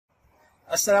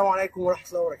السلام عليكم ورحمة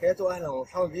الله وبركاته. أهلا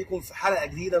ومرحبا بكم في حلقة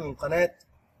جديدة من قناة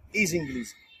إيزي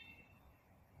إنجليزي.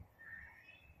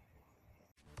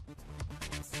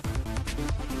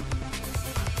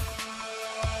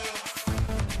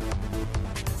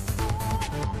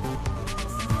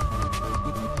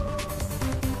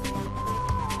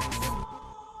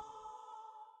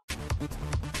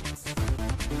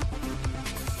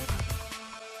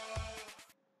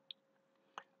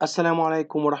 السلام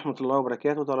عليكم ورحمة الله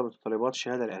وبركاته طلبة وطالبات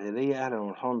الشهادة الإعدادية، أهلا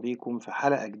ومرحبا بكم في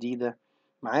حلقة جديدة.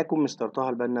 معاكم مستر طه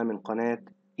البنا من قناة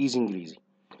إيزي إنجليزي.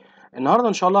 النهاردة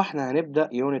إن شاء الله إحنا هنبدأ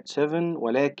يونت 7،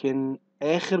 ولكن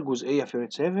آخر جزئية في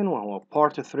يونت 7 وهو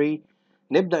بارت 3.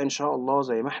 نبدأ إن شاء الله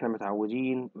زي ما إحنا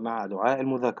متعودين مع دعاء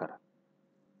المذاكرة.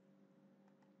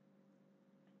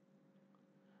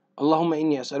 اللهم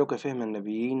إني أسألك فهم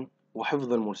النبيين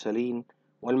وحفظ المرسلين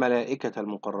والملائكة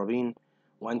المقربين،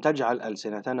 وأن تجعل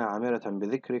ألسنتنا عامرة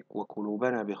بذكرك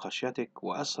وقلوبنا بخشيتك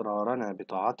وأسرارنا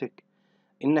بطاعتك،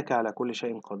 إنك على كل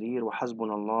شيء قدير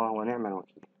وحسبنا الله ونعم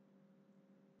الوكيل.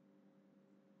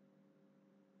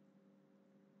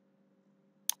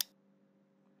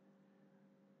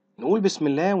 نقول بسم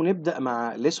الله ونبدأ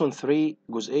مع lesson 3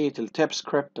 جزئية التاب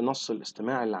سكريبت، نص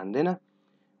الاستماع اللي عندنا،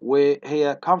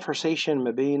 وهي conversation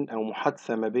ما بين أو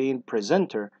محادثة ما بين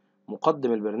presenter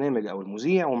مقدم البرنامج أو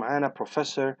المذيع، ومعانا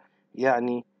professor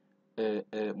يعني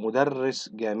مدرس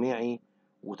جامعي،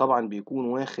 وطبعا بيكون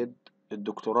واخد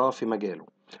الدكتوراه في مجاله.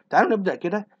 تعالوا نبدأ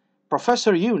كده.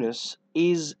 Professor Yunus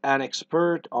is an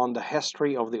expert on the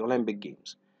history of the Olympic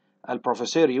Games.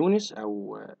 البروفيسور يونس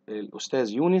أو الأستاذ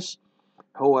يونس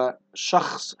هو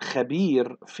شخص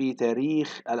خبير في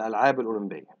تاريخ الألعاب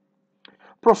الأولمبية.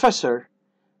 Professor,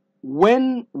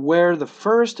 when were the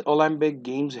first Olympic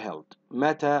Games held?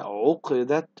 متى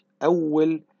عقدت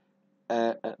أول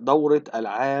دورة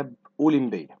ألعاب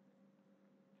أولمبية؟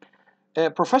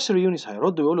 بروفيسور يونس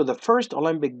هيرد ويقول له the first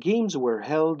Olympic Games were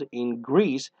held in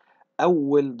Greece.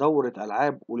 أول دورة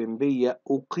ألعاب أولمبية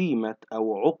أقيمت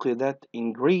أو عقدت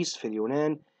in Greece في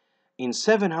اليونان in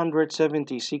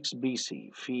 776 BC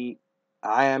في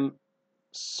عام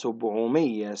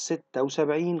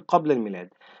 776 قبل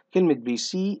الميلاد. كلمة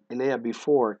BC اللي هي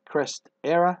before Christ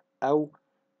era أو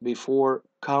before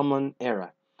common era،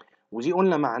 ودي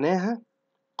قلنا معناها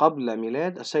قبل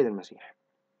ميلاد السيد المسيح.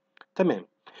 تمام.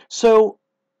 So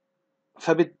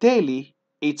فبالتالي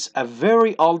it's a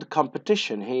very old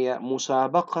competition، هي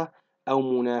مسابقة أو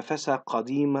منافسة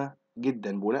قديمة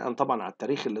جدا بناء طبعا على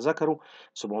التاريخ اللي ذكره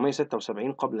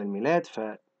 776 قبل الميلاد،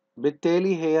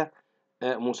 فبالتالي هي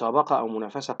مسابقة أو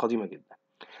منافسة قديمة جدا.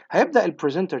 هيبدأ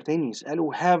البريزنتر تاني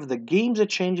يسأله have the games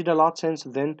changed a lot since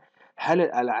then؟ هل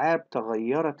الألعاب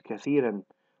تغيرت كثيرا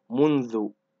منذ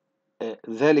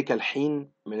ذلك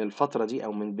الحين، من الفترة دي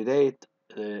أو من بداية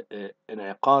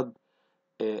انعقاد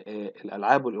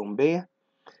الألعاب الأولمبية؟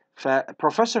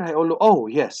 فبروفيسور هيقول له oh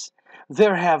yes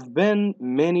there have been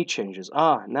many changes.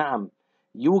 نعم،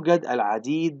 يوجد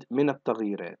العديد من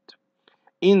التغييرات.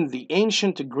 In the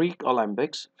ancient Greek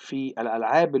Olympics، في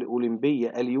الألعاب الأولمبية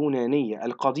اليونانية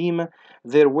القديمة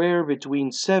there were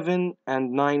between 7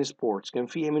 and 9 sports، كان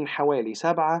فيه من حوالي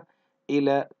 7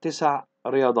 إلى 9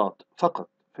 رياضات فقط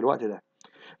في الوقت ده.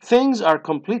 Things are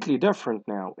completely different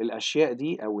now. الأشياء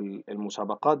دي أو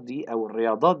المسابقات دي أو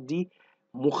الرياضات دي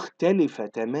مختلفة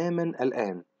تماما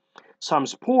الآن. Some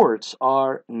sports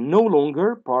are no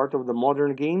longer part of the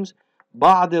modern games.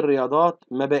 بعض الرياضات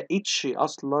ما بقتش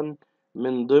أصلا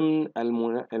من ضمن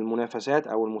المنافسات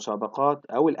أو المسابقات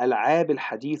أو الألعاب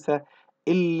الحديثة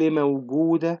اللي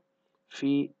موجودة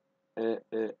في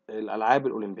الألعاب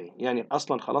الأولمبية، يعني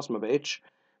أصلا خلاص ما بقتش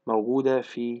موجودة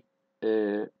في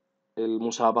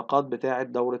المسابقات بتاعة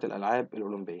دورة الألعاب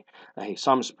الأولمبية. أهي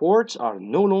some sports are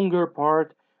no longer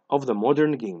part of the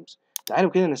modern games.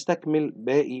 تعالوا كده نستكمل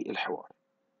باقي الحوار.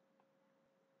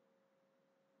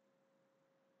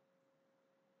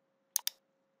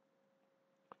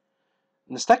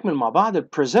 نستكمل مع بعض.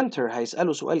 البريزنتر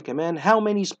هيسأله سؤال كمان how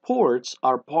many sports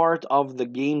are part of the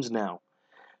games now؟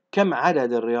 كم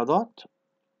عدد الرياضات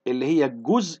اللي هي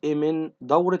جزء من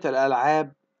دورة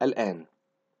الألعاب الآن؟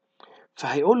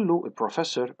 فهيقول له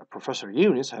البروفيسور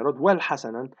يونس هيرد well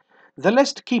حسنا the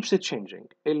list keeps it changing.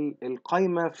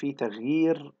 القائمة في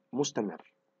تغيير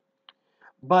مستمر.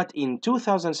 But in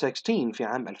 2016 في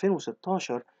عام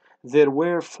 2016 there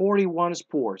were 41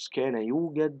 sports، كان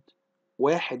يوجد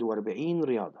 41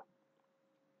 رياضة.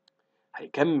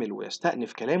 هيكمل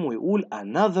ويستأنف كلامه ويقول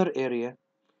another area،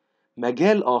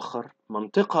 مجال آخر،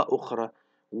 منطقة أخرى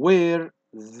where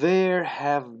there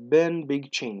have been big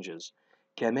changes،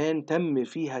 كمان تم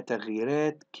فيها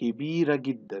تغييرات كبيرة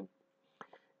جدا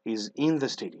is in the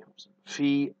stadiums،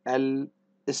 في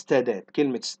استادات.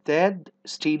 كلمة استاد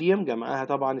stadium جمعها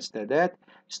طبعا استادات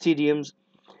stadiums.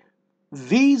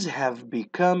 These have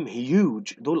become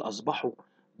huge. دول أصبحوا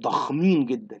ضخمين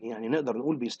جدا، يعني نقدر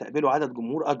نقول بيستقبلوا عدد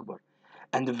جمهور أكبر.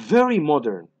 And very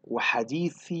modern،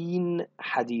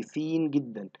 حديثين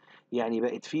جدا، يعني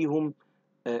بقت فيهم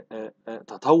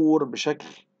تطور بشكل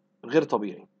غير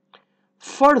طبيعي.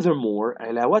 Furthermore،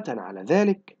 علاوة على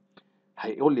ذلك،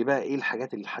 هيقول لي بقى ايه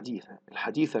الحاجات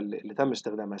الحديثة اللي تم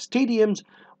استخدامها. Stadiums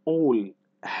all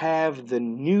have the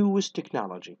newest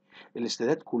technology.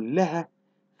 الاستادات كلها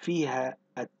فيها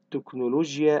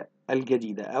التكنولوجيا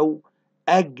الجديدة أو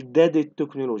أجدد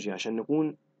التكنولوجيا، عشان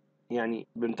نكون يعني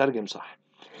بنترجم صح.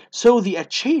 So the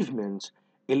achievements،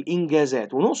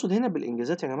 الإنجازات، ونقصد هنا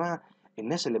بالإنجازات يا جماعة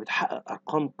الناس اللي بتحقق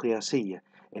أرقام قياسية،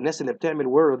 الناس اللي بتعمل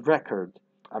world record،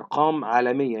 أرقام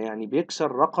عالمية، يعني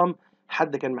بيكسر رقم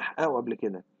حد كان محققه قبل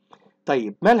كده.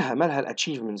 طيب مالها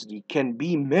الاتشيفمنتس دي؟ can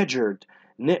be measured،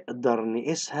 نقدر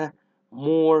نقيسها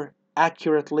more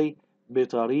accurately،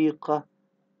 بطريقة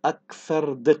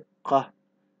أكثر دقة،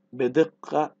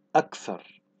 بدقة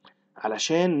أكثر،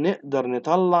 علشان نقدر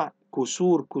نطلع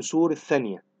كسور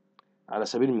الثانية. على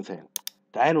سبيل المثال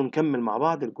تعالوا نكمل مع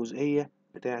بعض الجزئية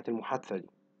بتاعة المحادثة دي.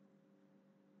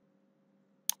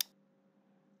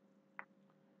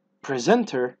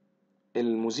 presenter،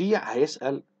 المذيع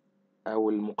هيسأل أو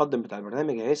المقدم بتاع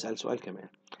البرنامج هيسأل سؤال كمان.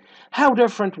 How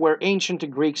different were ancient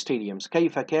Greek stadiums؟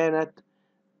 كيف كانت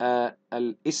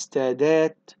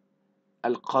الاستادات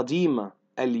القديمة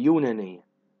اليونانية،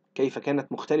 كيف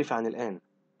كانت مختلفة عن الآن؟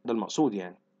 ده المقصود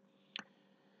يعني.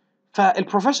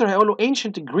 فالبروفيسور هيقول له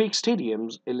ancient Greek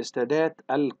stadiums، الاستادات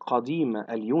القديمة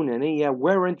اليونانية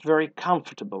weren't very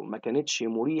comfortable، ما كانتش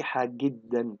مريحة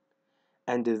جدا.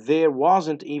 and there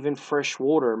wasn't even fresh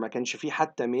water، ما كانش فيه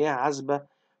حتى مياه عذبة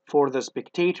for the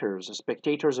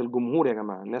spectators الجمهور يا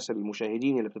جماعة، الناس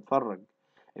المشاهدين اللي بتتفرج،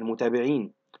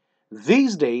 المتابعين.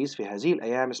 These days، في هذه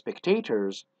الأيام،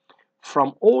 spectators from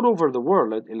all over the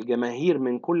world، الجماهير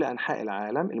من كل أنحاء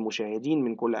العالم، المشاهدين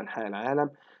من كل أنحاء العالم،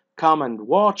 come and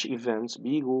watch events،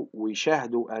 بيجوا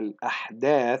ويشاهدوا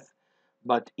الأحداث.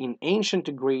 but in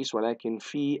ancient Greece، ولكن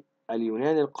في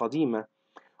اليونان القديمة،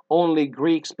 only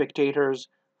Greek spectators،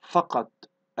 فقط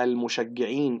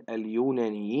المشجعين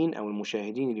اليونانيين أو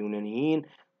المشاهدين اليونانيين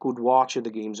could watch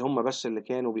the games، هم بس اللي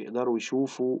كانوا بيقدروا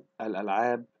يشوفوا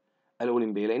الألعاب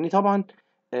الأولمبية، لأن طبعا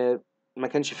ما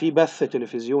كانش فيه بث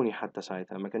تلفزيوني حتى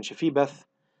ساعتها، ما كانش فيه بث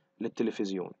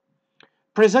للتلفزيون.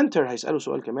 presenter هيسأله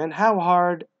سؤال كمان. how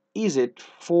hard is it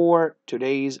for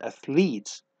today's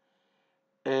athletes؟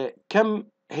 كم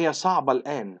هي صعبة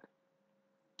الآن،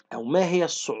 أو ما هي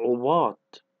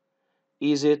الصعوبات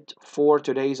is it for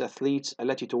today's athletes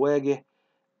التي تواجه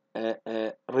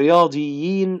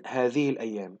رياضيين هذه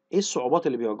الأيام؟ إيه الصعوبات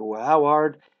اللي بيواجهوها؟ how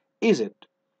hard is it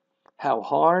How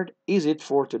hard is it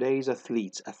for today's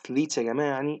athletes؟ athletes يا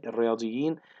جماعة يعني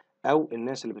الرياضيين أو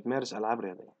الناس اللي بتمارس ألعاب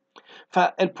رياضية.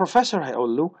 فالبروفيسور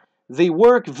هيقول له they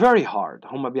work very hard،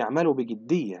 هم بيعملوا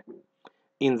بجدية.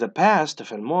 in the past،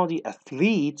 في الماضي،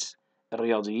 athletes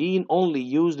الرياضيين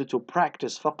only used to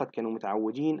practice، فقط كانوا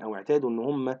متعودين أو اعتادوا إن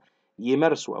هم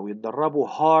يمارسوا أو يتدربوا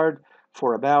hard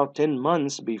for about 10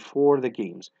 months before the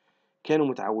games، كانوا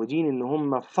متعودين إن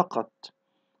هم فقط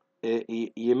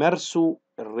يمارسوا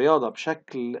الرياضة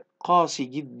بشكل قاسي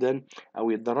جدا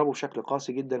أو يتدربوا بشكل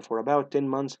قاسي جدا for about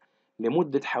 10 months،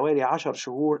 لمدة حوالي 10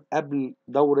 شهور قبل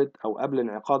دورة أو قبل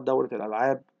انعقاد دورة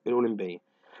الألعاب الأولمبية.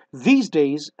 These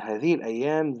days، هذه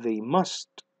الأيام، they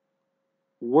must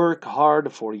work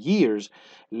hard for years،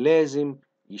 لازم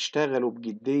يشتغلوا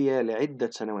بجدية لعدة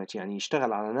سنوات، يعني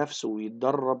يشتغل على نفسه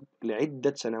ويتدرب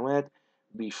لعدة سنوات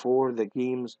before the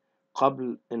games،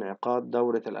 قبل انعقاد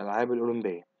دورة الألعاب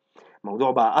الأولمبية.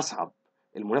 الموضوع بقى أصعب،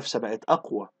 المنافسة بقت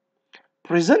أقوى.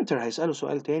 presenter هيسأله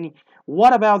سؤال تاني.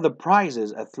 what about the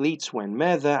prizes athletes win؟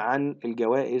 ماذا عن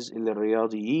الجوائز اللي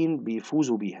الرياضيين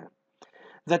بيفوزوا بيها؟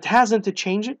 that hasn't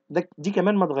changed، دي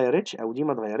كمان ما اتغيرتش أو دي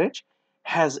ما اتغيرتش.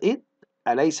 has it،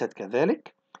 أليست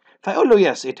كذلك؟ فيقول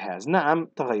له yes it has، نعم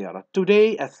تغيرت.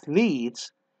 today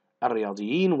athletes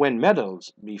الرياضيين win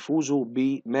medals، بيفوزوا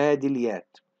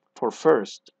بميداليات for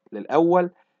first للأول،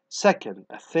 second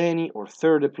الثاني or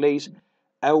third place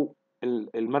أو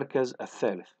المركز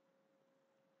الثالث.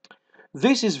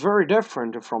 This is very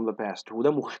different from the past،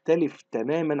 وده مختلف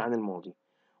تماما عن الماضي.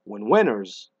 when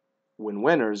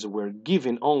winners were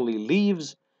given only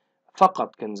leaves،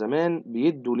 فقط كان زمان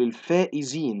بيدوا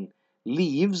للفائزين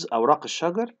leaves أوراق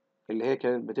الشجر، اللي هي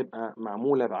كانت بتبقى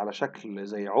معمولة على شكل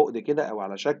زي عقد كده أو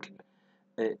على شكل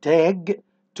تاج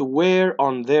to wear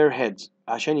on their heads،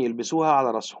 عشان يلبسوها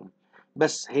على رأسهم.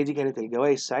 بس هي دي كانت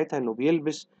الجوائز ساعتها، إنه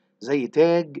بيلبس زي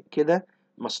تاج كده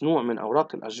مصنوع من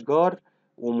أوراق الأشجار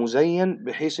ومزين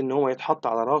بحيث إن هو يتحط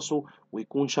على راسه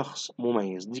ويكون شخص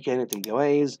مميز. دي كانت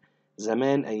الجوائز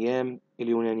زمان أيام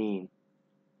اليونانيين.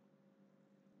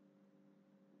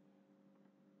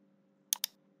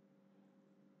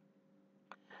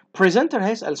 presenter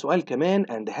هيسأل سؤال كمان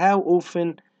and how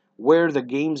often were the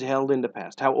games held in the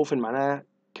past. how often معناها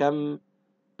كم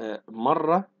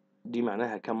مرة، دي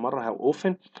معناها كم مرة how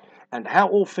often، and how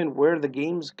often were the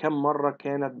games كم مرة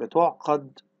كانت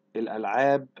بتعقد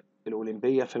الألعاب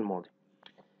الأولمبية في الماضي،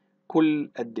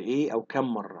 كل قد إيه أو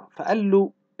كم مرة. فقال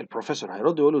له البروفيسور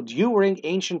هيرد يقول له during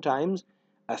ancient times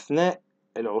أثناء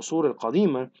العصور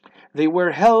القديمة they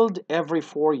were held every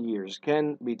 4 years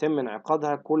كان بيتم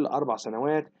انعقادها كل 4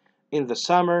 سنوات in the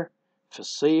summer في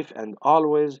الصيف and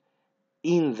always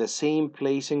in the same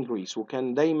place in Greece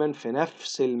وكان دايما في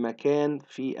نفس المكان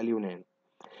في اليونان.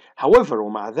 However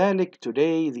ومع ذلك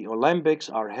today the Olympics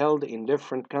are held in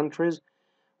different countries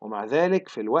ومع ذلك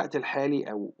في الوقت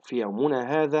الحالي أو في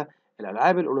يومنا هذا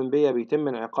الألعاب الأولمبية بيتم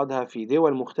انعقادها في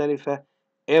دول مختلفة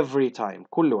every time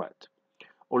كل وقت.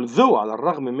 Although على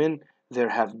الرغم من there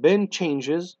have been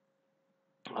changes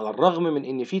على الرغم من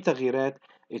إن في تغييرات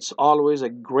it's always a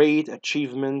great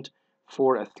achievement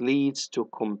for athletes to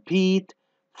compete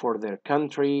for their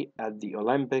country at the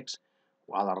Olympics.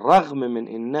 وعلى الرغم من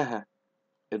إنها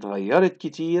اتغيرت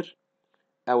كتير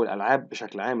أو الألعاب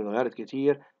بشكل عام اتغيرت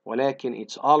كتير ولكن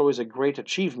it's always a great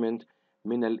achievement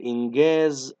من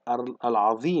الإنجاز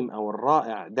العظيم أو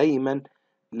الرائع دايما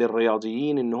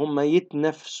للرياضيين إن هم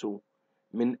يتنافسوا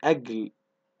من أجل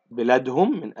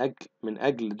بلادهم من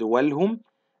أجل دولهم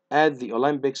at the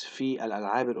Olympics في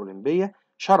الألعاب الأولمبية.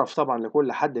 شرف طبعا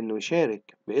لكل حد إنه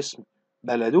يشارك باسم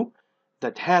بلده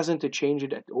that hasn't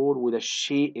changed at all وده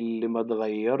الشيء اللي ما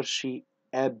اتغيرش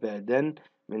أبدا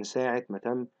من ساعة ما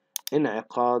تم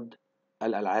انعقاد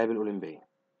الألعاب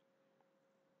الأولمبية.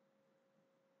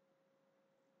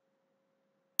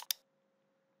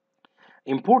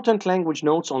 Important language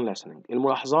notes on listening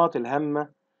الملاحظات الهامة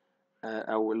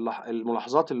أو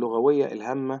الملاحظات اللغوية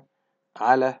الهامة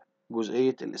على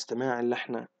جزئية الاستماع اللي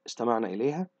احنا استمعنا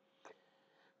إليها.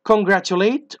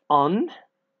 congratulate on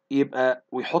يبقى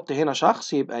ويحط هنا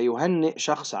شخص يبقى يهنئ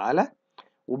شخص على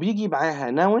وبيجي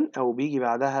معاها noun أو بيجي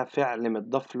بعدها فعل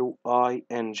متضاف له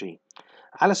ing.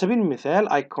 على سبيل المثال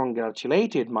I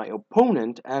congratulated my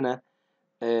opponent أنا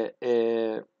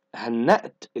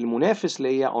هنأت المنافس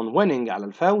ليا on winning على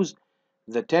الفوز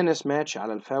the tennis match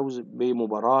على الفوز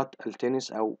بمباراة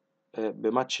التنس أو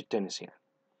بماتش التنس يعني.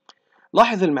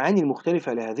 لاحظ المعاني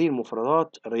المختلفة لهذه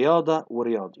المفردات رياضة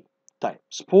ورياضي. طيب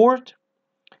sport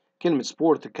كلمة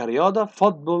sport كرياضة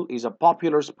football is a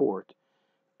popular sport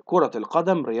كرة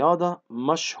القدم رياضة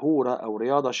مشهورة أو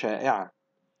رياضة شائعة.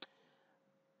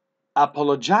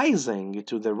 apologizing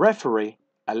to the referee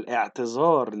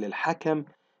الاعتذار للحكم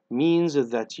means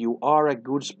that you are a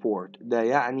good sport ده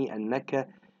يعني أنك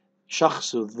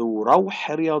شخص ذو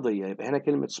روح رياضية. يبقى هنا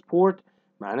كلمة sport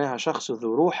معناها شخص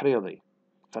ذو روح رياضية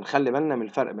فنخلي بالنا من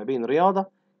الفرق ما بين رياضة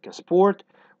كسبورت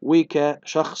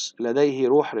وكشخص لديه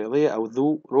روح رياضية أو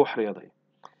ذو روح رياضية.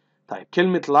 طيب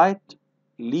كلمة light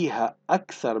ليها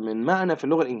أكثر من معنى في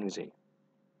اللغة الإنجليزية.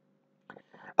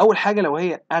 أول حاجة لو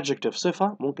هي adjective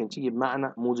صفة ممكن تيجي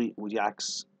بمعنى مضيء ودي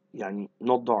عكس يعني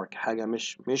not dark حاجة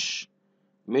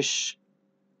مش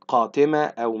قاتمة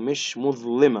أو مش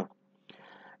مظلمة.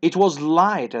 It was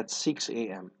light at 6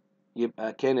 a.m.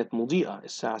 يبقى كانت مضيئة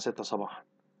الساعة 6 صباحا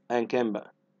أيا كان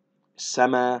بقى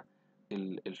السماء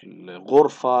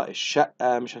الغرفة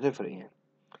الشقة مش هتفرق يعني.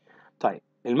 طيب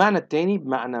المعنى التاني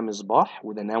بمعنى مصباح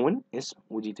وده noun اسم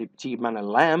ودي بتيجي بمعنى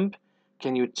lamp.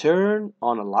 Can you turn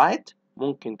on a light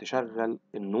ممكن تشغل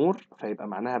النور فيبقى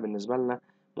معناها بالنسبة لنا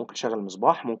ممكن تشغل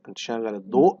المصباح ممكن تشغل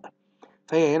الضوء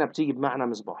فهي هنا بتيجي بمعنى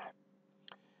مصباح.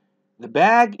 The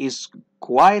bag is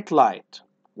quite light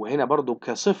وهنا برضو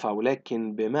كصفة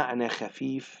ولكن بمعنى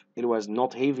خفيف الوزن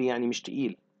not heavy يعني مش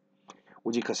تقيل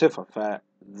ودي كصفة ف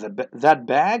that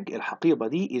bag الحقيبة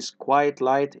دي is quite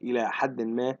light إلى حد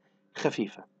ما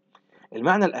خفيفة.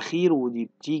 المعنى الأخير ودي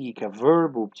بتيجي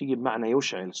كverb وبتيجي بمعنى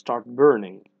يشعل start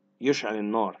burning يشعل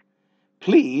النار.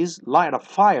 Please light a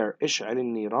fire اشعل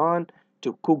النيران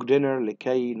to cook dinner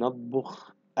لكي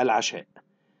نطبخ العشاء.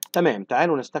 تمام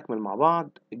تعالوا نستكمل مع بعض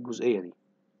الجزئية دي.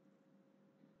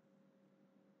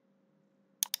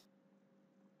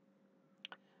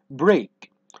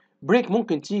 break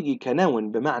ممكن تيجي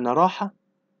كنون بمعنى راحة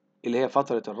اللي هي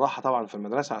فترة الراحة طبعا في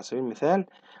المدرسة على سبيل المثال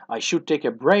I should take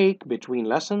a break between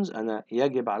lessons أنا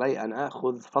يجب علي أن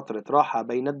أخذ فترة راحة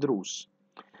بين الدروس.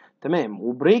 تمام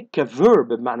وبريك كverb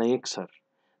بمعنى يكسر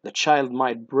The child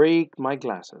might break my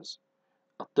glasses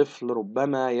الطفل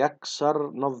ربما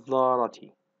يكسر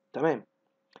نظارتي. تمام.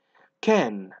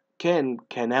 كان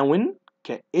كنون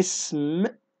كاسم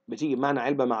بتيجي بمعنى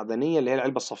علبة معدنية اللي هي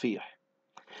العلبة الصفيح،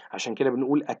 عشان كده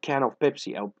بنقول a can of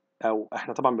Pepsi أو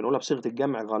إحنا طبعا بنقولها بصيغة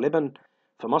الجمع غالبا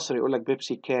في مصر يقول لك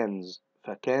بيبسي كانز،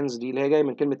 فكانز دي اللي هي جاية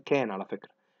من كلمة كان على فكرة،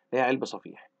 اللي هي علبة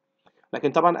صفيح.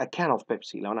 لكن طبعا a can of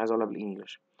Pepsi لو أنا عايز أقولها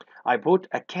بالإنجلش. I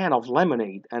bought a can of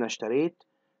lemonade، أنا اشتريت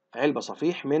علبة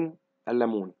صفيح من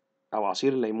الليمون أو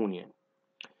عصير الليمون يعني.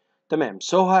 تمام.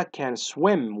 سوها can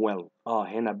swim well،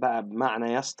 هنا بقى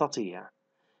بمعنى يستطيع،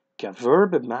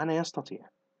 كverb بمعنى يستطيع.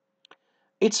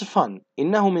 It's fun،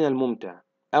 إنه من الممتع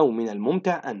أو من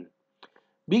الممتع أن،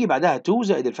 بيجي بعدها to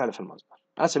زائد الفعل في المصدر.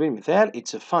 على سبيل المثال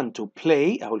it's fun to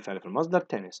play أهو الفعل في المصدر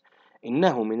تنس،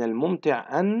 إنه من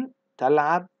الممتع أن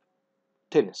تلعب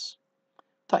تنس.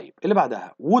 طيب اللي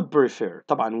بعدها would prefer،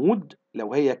 طبعا would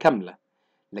لو هي كاملة،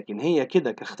 لكن هي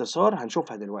كده كاختصار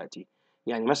هنشوفها دلوقتي.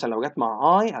 يعني مثلا لو جت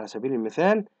مع I على سبيل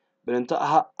المثال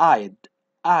بننطقها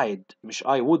I'd مش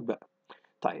I would بقى.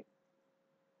 طيب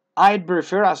I'd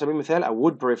prefer على سبيل المثال أو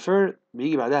would prefer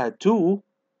بيجي بعدها to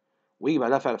ويجي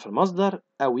بعدها فعل في المصدر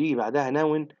أو يجي بعدها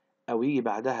noun أو يجي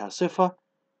بعدها صفة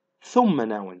ثم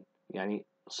noun، يعني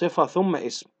صفة ثم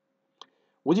اسم،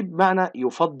 ودي بمعنى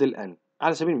يفضل أن.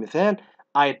 على سبيل المثال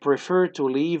I prefer to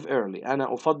leave early،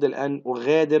 أنا أفضل أن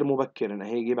أغادر مبكرا،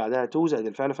 هيجي بعدها to زائد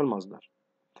الفعل في المصدر.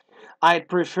 I'd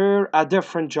prefer a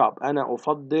different job، أنا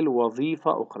أفضل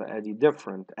وظيفة أخرى، أدي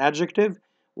different adjective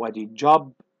وأدي job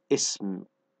اسم،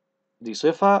 دي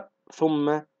صفة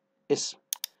ثم اسم.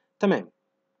 تمام.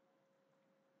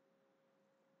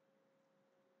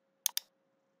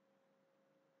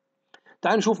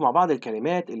 تعالوا نشوف مع بعض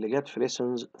الكلمات اللي جت في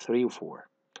lessons 3 و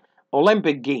 4.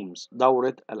 Olympic Games،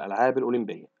 دورة الألعاب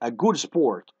الأولمبية. A good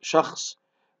sport، شخص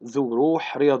ذو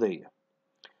روح رياضية.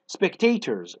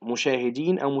 Spectators،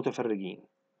 مشاهدين أو متفرجين.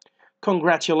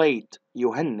 Congratulate،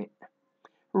 يهنئ.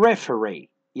 Referee،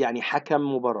 يعني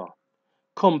حكم مباراة.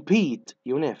 Compete،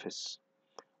 ينافس.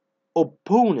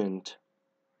 Opponent،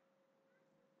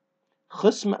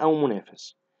 خصم أو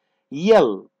منافس.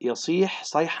 Yell، يصيح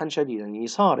صيحا شديدا،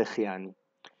 يصارخ يعني.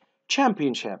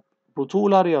 Championship،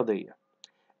 بطولة رياضية.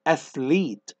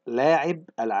 Athlete، لاعب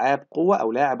ألعاب قوة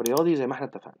أو لاعب رياضي زي ما احنا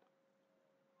اتفقنا.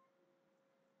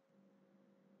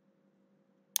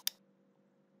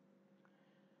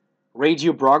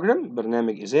 Radio program،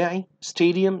 برنامج إذاعي.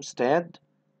 Stadium، استاد.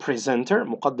 Presenter،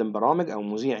 مقدم برامج أو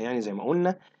مذيع يعني زي ما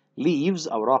قلنا.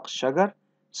 Leaves، أوراق الشجر.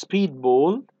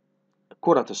 Speedball،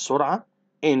 كرة السرعة.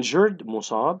 Injured،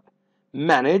 مصاب.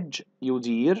 Manage،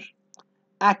 يدير.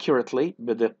 Accurately،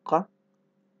 بدقة.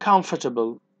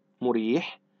 Comfortable،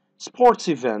 مريح.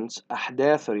 Sports events،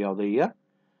 أحداث رياضية.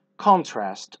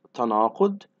 Contrast،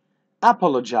 تناقض.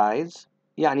 Apologize،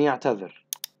 يعني يعتذر.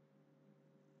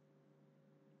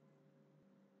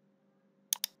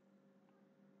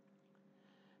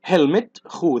 Helmet،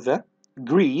 خوذة.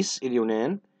 Greece،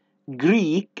 اليونان.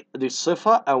 Greek، دي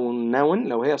الصفة أو noun،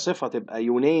 لو هي صفة تبقى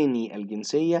يوناني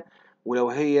الجنسية، ولو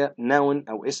هي noun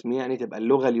أو اسم يعني تبقى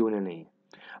اللغة اليونانية.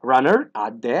 Runner،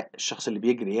 عداء، الشخص اللي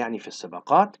بيجري يعني في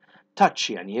السباقات. Touch،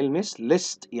 يعني يلمس.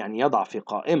 List، يعني يضع في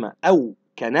قائمة أو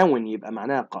كنون يبقى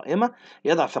معناها قائمة،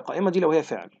 يضع في قائمة دي لو هي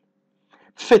فعل.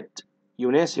 Fit،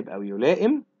 يناسب أو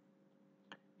يلائم.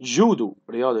 جودو،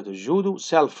 رياضة الجودو.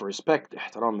 Self respect،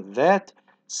 احترام الذات.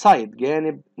 Side،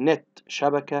 جانب. Net،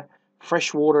 شبكة.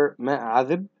 Fresh water، ماء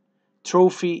عذب.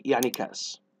 Trophy، يعني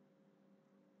كأس.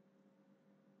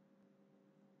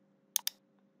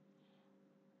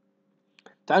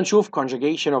 تعال نشوف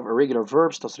conjugation of irregular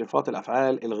verbs، تصريفات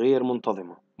الأفعال الغير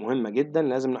منتظمة، مهمة جدا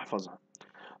لازم نحفظها.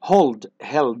 Hold،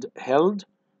 held، held.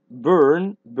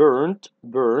 Burn، burnt،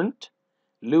 burnt.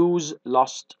 Lose،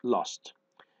 lost، lost.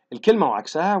 الكلمة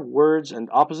وعكسها words and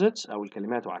opposites أو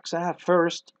الكلمات وعكسها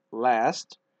first،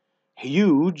 last.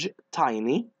 Huge،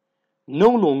 tiny.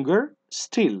 No longer،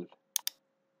 still.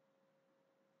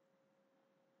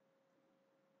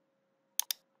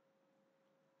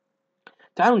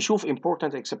 تعالوا نشوف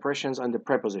important expressions and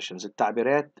prepositions،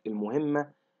 التعبيرات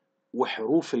المهمة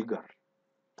وحروف الجر.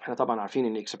 احنا طبعا عارفين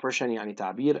ان expression يعني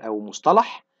تعبير او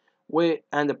مصطلح،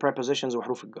 and the prepositions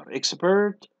وحروف الجر.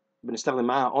 expert بنستخدم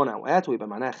معاها on او at ويبقى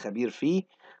معناها خبير فيه.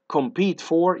 compete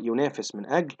for، ينافس من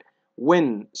اجل.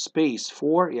 win space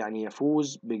for، يعني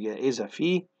يفوز بجائزة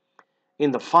فيه. in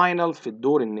the final، في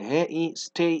الدور النهائي.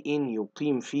 stay in،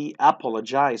 يقيم فيه.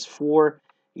 apologize for،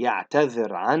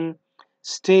 يعتذر عن.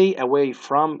 stay away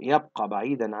from، يبقى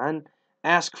بعيدا عن.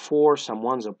 ask for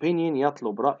someone's opinion،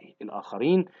 يطلب رأي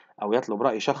الآخرين أو يطلب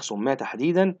رأي شخص ما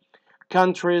تحديدا.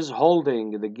 countries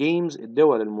holding the games،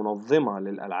 الدول المنظمة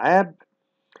للألعاب.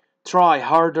 try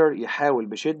harder يحاول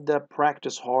بشدة،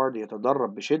 practice hard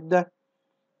يتدرب بشدة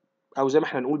أو زي ما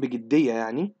احنا نقول بجدية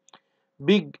يعني.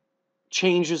 big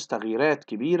changes تغييرات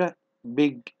كبيرة،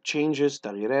 big changes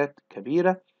تغييرات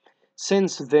كبيرة.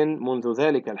 since then منذ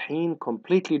ذلك الحين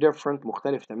completely different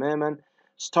مختلف تماما.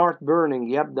 start burning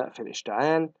يبدأ في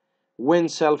الاشتعال. win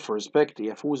self-respect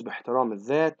يفوز باحترام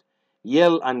الذات.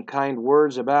 yell unkind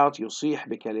words about يصيح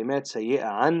بكلمات سيئة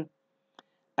عن.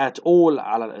 at all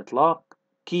على الإطلاق.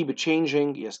 keep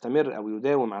changing يستمر أو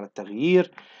يداوم على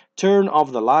التغيير. turn off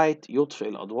the light يطفئ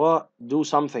الأضواء. do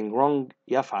something wrong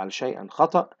يفعل شيئا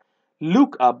خطأ.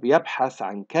 look up يبحث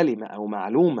عن كلمة أو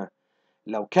معلومة،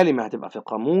 لو كلمة هتبقى في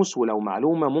قاموس، ولو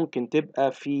معلومة ممكن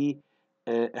تبقى في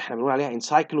احنا بنقول عليها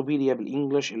encyclopedia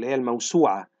بالإنجلش اللي هي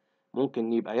الموسوعة،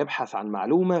 ممكن يبقى يبحث عن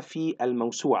معلومة في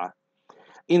الموسوعة.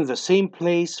 in the same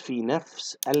place في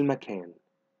نفس المكان.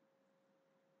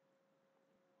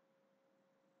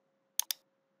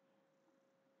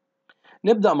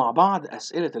 نبدأ مع بعض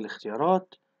أسئلة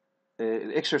الاختيارات.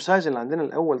 الاكسرسايز اللي عندنا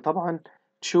الأول طبعا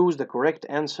choose the correct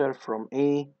answer from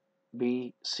A B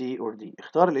C or D.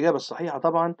 اختار الإجابة الصحيحة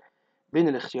طبعا بين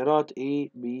الاختيارات A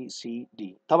B C D.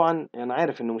 طبعا أنا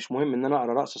عارف إنه مش مهم إن أنا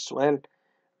أقرأ رأس السؤال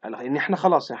إن إحنا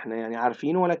خلاص إحنا يعني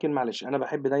عارفينه، ولكن معلش أنا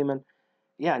بحب دايما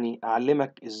يعني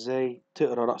أعلمك إزاي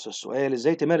تقرأ رأس السؤال،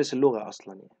 إزاي تمارس اللغة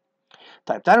أصلا يعني.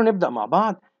 طيب تعالوا نبدأ مع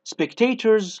بعض.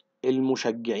 spectators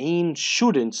المشجعين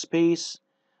shouldn't space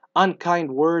unkind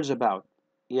words about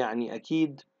يعني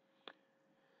أكيد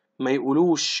ما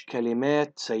يقولوش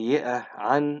كلمات سيئة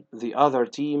عن the other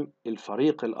team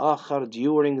الفريق الآخر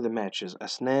during the matches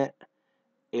أثناء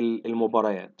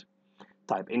المباريات.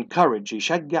 طيب encourage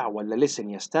يشجع ولا listen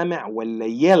يستمع ولا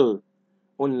yell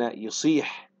قلنا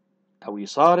يصيح أو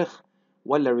يصارخ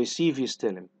ولا receive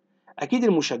يستلم. أكيد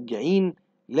المشجعين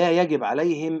لا يجب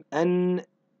عليهم أن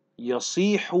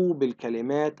يصيحوا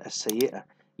بالكلمات السيئة،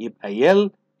 يبقى yell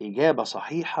إجابة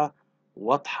صحيحة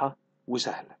واضحة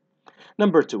وسهلة.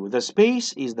 Number two, the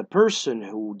space is the person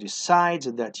who decides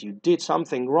that you did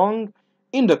something wrong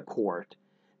in the court.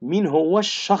 مين هو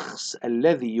الشخص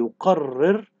الذي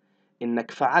يقرر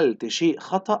إنك فعلت شيء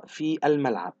خطأ في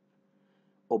الملعب؟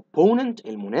 opponent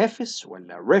المنافس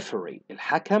ولا referee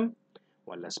الحكم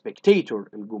ولا spectator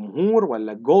الجمهور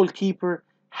ولا goalkeeper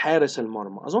حارس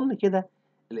المرمى؟ أظن كده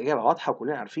الإجابة واضحة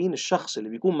وكلنا عارفين الشخص اللي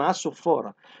بيكون معاه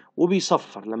الصفارة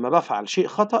وبيصفر لما بفعل شيء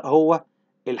خطأ هو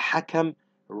الحكم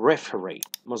referee.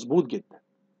 مظبوط جدا.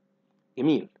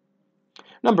 جميل.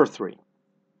 Number 3.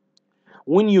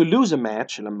 When you lose a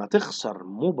match لما تخسر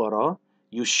مباراة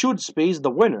you should space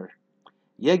the winner.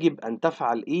 يجب أن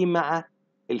تفعل إيه مع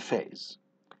الفائز؟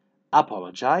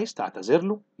 apologize تعتذر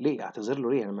له. ليه أعتذر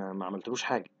له ليه؟ أنا ما عملتلوش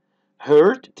حاجة.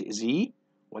 hurt تأذيه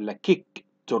ولا kick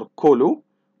تركله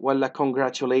ولا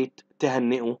congratulate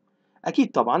تهنئه؟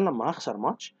 أكيد طبعا لما هخسر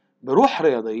ماتش بروح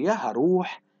رياضية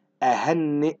هروح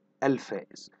أهنئ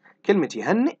الفائز. كلمة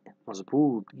يهنئ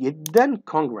مظبوط جدا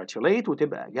congratulate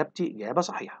وتبقى إجابتي إجابة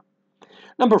صحيحة.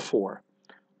 Number 4.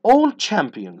 All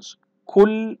champions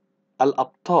كل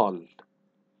الأبطال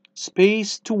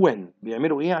space to win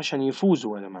بيعملوا إيه عشان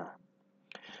يفوزوا يا جماعة؟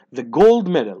 The gold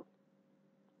medal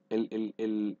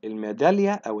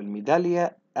الميدالية أو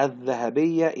الميدالية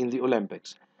الذهبية in the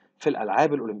Olympics في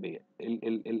الألعاب الأولمبية.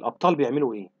 الأبطال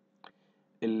بيعملوا إيه؟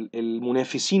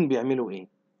 المنافسين بيعملوا إيه؟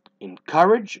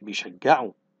 encourage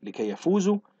بيشجعوا لكي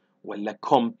يفوزوا ولا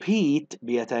compete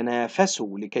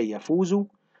بيتنافسوا لكي يفوزوا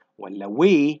ولا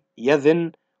way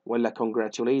يذن ولا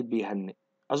congratulate بيهنئ؟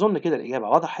 أظن كده الإجابة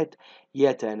وضحت،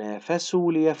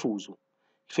 يتنافسوا ليفوزوا.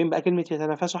 فين بقى كلمة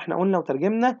يتنافسوا؟ احنا قلنا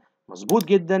وترجمنا مظبوط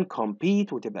جدا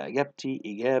compete وتبقى إجابتي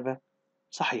إجابة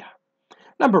صحيحة.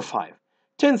 Number 5.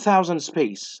 10,000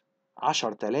 space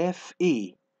 10,000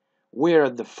 إيه were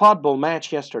at the football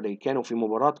match yesterday كانوا في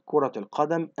مباراة كرة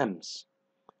القدم أمس.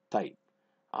 طيب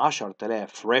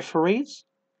 10,000 referees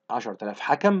 10,000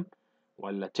 حكم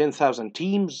ولا 10,000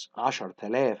 teams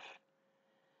 10,000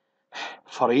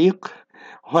 فريق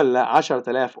ولا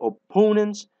 10,000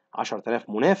 opponents 10,000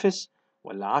 منافس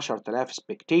ولا 10,000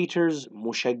 spectators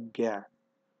مشجع؟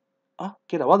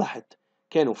 كده وضحت،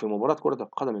 كانوا في مباراة كرة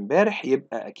القدم امبارح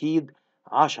يبقى أكيد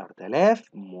 10,000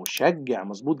 مشجع.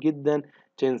 مظبوط جدا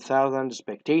 10,000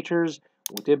 spectators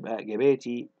وتبقى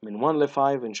إجاباتي من 1 ل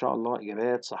 5 إن شاء الله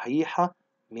إجابات صحيحة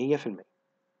 100%.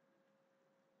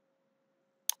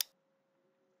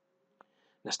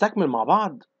 نستكمل مع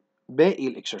بعض باقي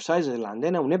الإكسرسايز اللي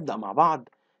عندنا ونبدأ مع بعض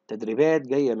تدريبات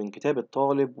جاية من كتاب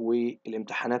الطالب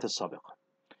والامتحانات السابقة.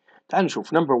 تعال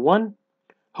نشوف. Number 1.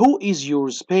 Who is your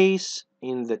space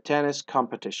in the tennis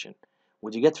competition؟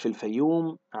 ودي جت في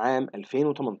الفيوم عام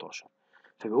 2018.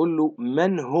 فبيقول له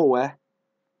من هو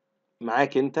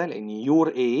معاك انت لان you're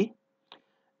A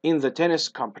in the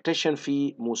tennis competition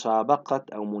في مسابقة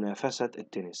أو منافسة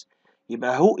التنس.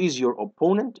 يبقى who is your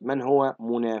opponent؟ من هو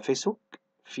منافسك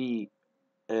في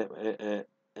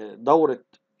دورة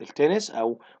التنس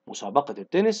أو مسابقة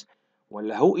التنس؟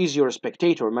 ولا who is your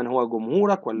spectator؟ من هو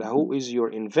جمهورك؟ ولا who is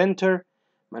your inventor؟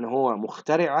 من هو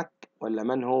مخترعك؟ ولا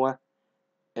من هو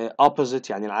opposite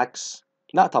يعني العكس؟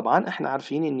 لا طبعا احنا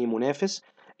عارفين اني منافس،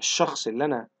 الشخص اللي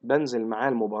انا بنزل معاه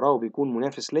المباراة وبيكون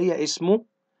منافس ليا اسمه،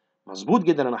 مظبوط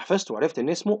جدا، انا حفظت وعرفت ان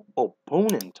اسمه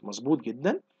opponent، مظبوط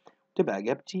جدا، تبقى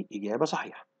اجابتي اجابة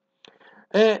صحيحة.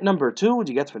 Number 2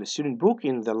 دي جت في الستودنت بوك.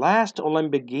 In the last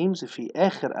Olympic Games في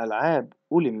آخر ألعاب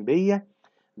أولمبية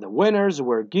the winners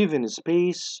were given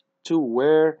space to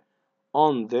wear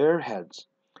on their heads.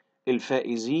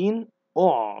 الفائزين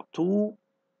أعطوا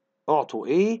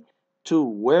إيه to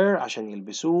wear عشان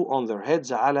يلبسوه on their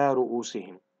heads على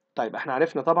رؤوسهم. طيب احنا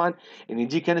عرفنا طبعا ان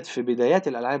دي كانت في بدايات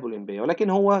الألعاب الأولمبية، ولكن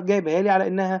هو جايبها لي على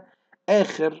انها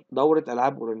آخر دورة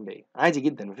ألعاب أولمبية، عادي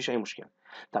جدا مفيش أي مشكلة.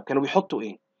 طب كانوا بيحطوا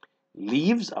إيه؟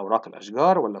 leaves أوراق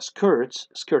الأشجار، ولا skirts؟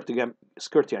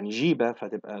 skirt يعني جيبة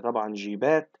فتبقى طبعا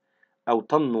جيبات أو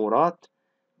تنورات،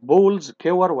 bowls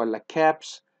كور، ولا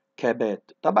caps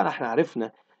كابات؟ طبعا احنا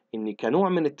عرفنا إن كنوع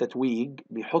من التتويج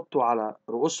بيحطوا على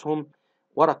رؤوسهم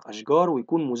ورق أشجار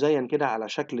ويكون مزين كده على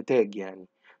شكل تاج يعني،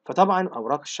 فطبعا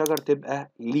أوراق الشجر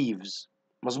تبقى leaves،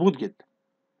 مظبوط جدا.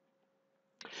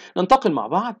 ننتقل مع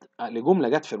بعض لجملة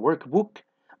جت في الورك بوك.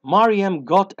 مريم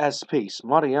got a space.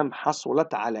 مريم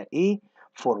حصلت على إيه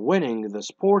for winning the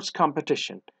sports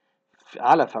competition؟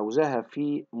 على فوزها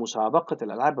في مسابقة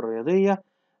الألعاب الرياضية.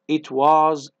 It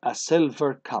was a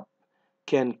silver cup.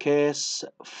 كان كاس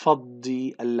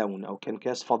فضي اللون أو كان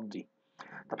كاس فضي.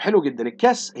 طب حلو جدا،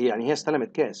 الكاس هي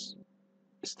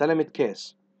استلمت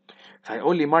كاس،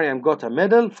 فهيقول لي مريم got a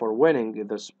medal for winning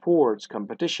the sports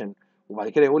competition، وبعد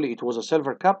كده يقول لي it was a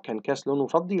silver cup، كان كاس لونه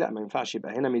فضي. لا ما ينفعش،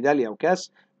 يبقى هنا ميدالية او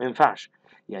كاس ما ينفعش،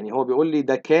 يعني هو بيقول لي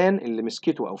ده كان اللي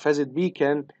مسكته او فازت بيه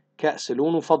كان كأس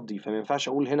لونه فضي، فما ينفعش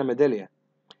اقول هنا ميدالية،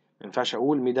 ما ينفعش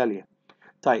اقول ميدالية.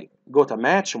 طيب got a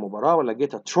match مباراة، ولا get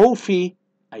a trophy؟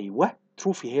 ايوه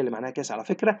trophy هي اللي معناها كاس على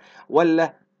فكرة،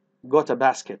 ولا got a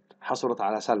basket حصلت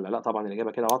على سلة؟ لا طبعا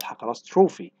الإجابة كده واضحة خلاص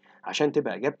trophy، عشان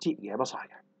تبقى إجابتي إجابة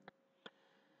صحيحة.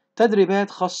 تدريبات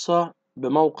خاصة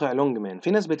بموقع لونج مان.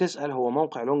 في ناس بتسأل هو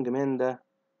موقع لونج مان ده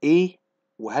ايه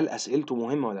وهل اسئلته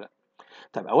مهمة ولا لا؟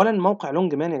 طب اولا موقع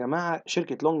لونج مان يا جماعة،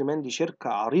 شركة لونج مان دي شركة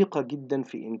عريقة جدا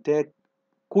في انتاج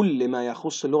كل ما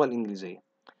يخص اللغة الانجليزية.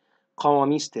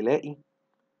 قواميس تلاقي،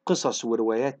 قصص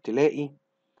وروايات تلاقي،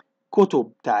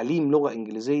 كتب تعليم لغة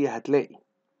انجليزية هتلاقي،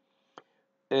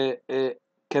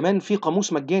 كمان في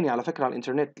قاموس مجاني على فكرة على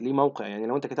الانترنت ليه موقع، يعني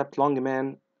لو انت كتبت لونج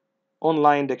مان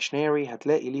اونلاين ديكشنري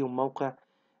هتلاقي ليهم موقع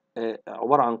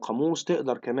عبارة عن قاموس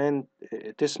تقدر كمان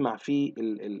تسمع فيه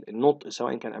النطق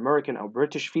سواء كان امريكان او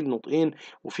بريتش، فيه النطقين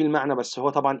وفيه المعنى، بس هو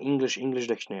طبعا انجلش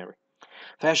ديكشنري.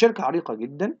 فهي شركة عريقة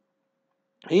جدا،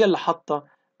 هي اللي حاطة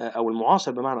او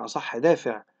المعاصر بمعنى اصح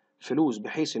دافع فلوس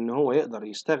بحيث ان هو يقدر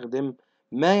يستخدم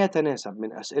ما يتناسب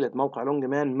من اسئلة موقع لونج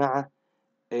مان مع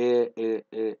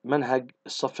منهج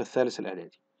الصف الثالث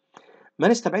الاعدادي. ما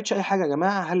نستبعدش اي حاجة يا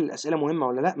جماعة، هل الاسئلة مهمة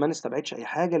ولا لا؟ ما نستبعدش اي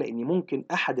حاجة، لان ممكن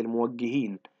احد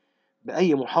الموجهين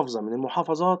بأي محافظة من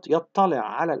المحافظات يطلع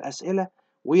على الأسئلة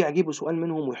ويعجبه سؤال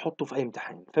منهم ويحطه في أي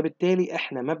امتحان، فبالتالي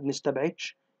إحنا ما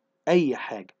بنستبعدش أي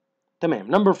حاجة.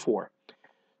 تمام. Number 4.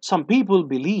 Some people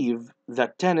believe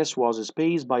that tennis was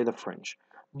spaced by the French.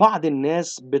 بعض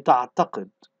الناس بتعتقد،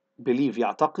 believe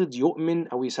يعتقد، يؤمن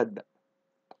أو يصدق.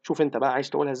 شوف أنت بقى عايز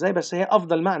تقولها إزاي، بس هي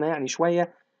أفضل معنى يعني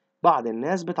شوية. بعض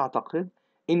الناس بتعتقد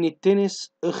ان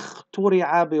التنس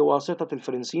اخترع بواسطة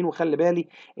الفرنسيين، وخلي بالي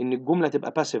ان الجملة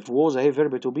تبقى passive was اهي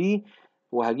verb to be،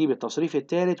 وهجيب التصريف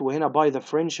الثالث وهنا by the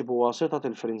French بواسطة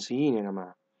الفرنسيين يا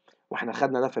جماعة، واحنا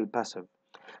خدنا ده في الباسيف.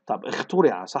 طب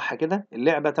اخترع صح كده،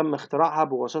 اللعبة تم اختراعها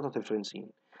بواسطة الفرنسيين.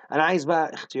 انا عايز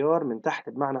بقى اختيار من تحت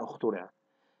بمعنى اخترع،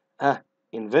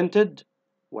 invented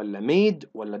ولا made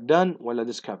ولا done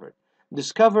ولا discovered؟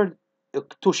 discovered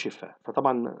اكتشف،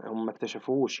 فطبعا هم ما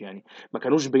اكتشفوهوش يعني، ما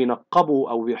كانوش بينقبوا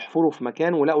او بيحفروا في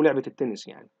مكان ولقوا لعبة التنس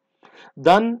يعني.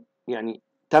 done يعني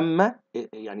تم،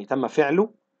 يعني تم فعله.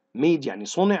 made يعني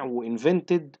صنع،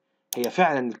 وinvented هي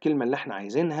فعلا الكلمة اللي احنا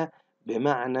عايزينها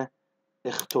بمعنى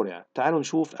اخترع. تعالوا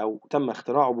نشوف او تم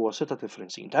اختراعه بواسطة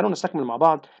الفرنسيين. تعالوا نستكمل مع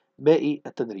بعض باقي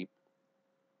التدريب.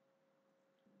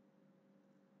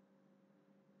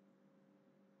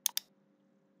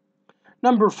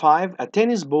 Number 5. A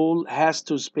tennis ball has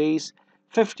to space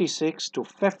 56 to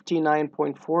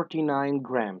 59.49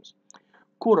 grams.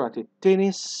 كرة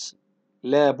التنس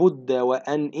لابد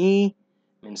وأن إيه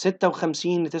من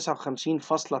 56 ل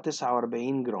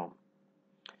 59.49 جرام.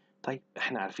 طيب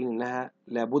احنا عارفين انها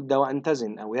لابد وان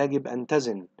تزن او يجب ان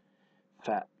تزن،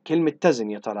 فكلمة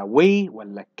تزن يا ترى weigh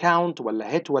ولا count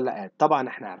ولا hit ولا add؟ طبعا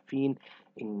احنا عارفين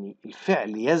ان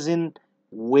الفعل يزن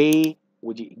weigh،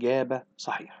 ودي اجابة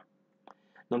صحيحة.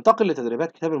 ننتقل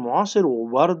لتدريبات كتاب المعاصر،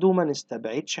 وبرضه ما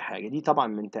نستبعدش حاجة، دي طبعا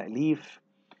من تأليف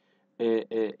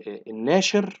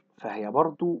الناشر، فهي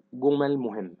برضه جمل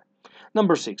مهمة.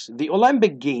 Number 6. The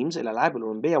Olympic Games، الألعاب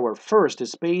الأولمبية were first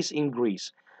spaced in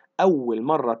Greece. أول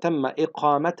مرة تم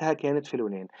إقامتها كانت في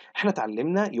اليونان. احنا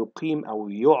اتعلمنا يقيم أو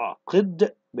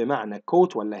يعقد بمعنى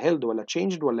coat ولا held ولا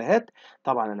changed ولا had.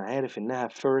 طبعا أنا عارف إنها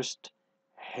first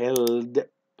held،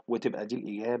 وتبقى دي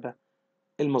الإجابة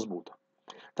المظبوطة.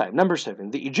 طيب number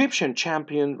 7. The Egyptian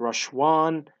champion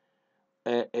رشوان،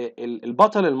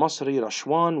 البطل المصري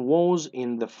رشوان was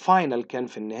in the final، كان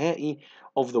في النهائي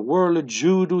of the world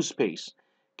judo space،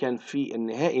 كان في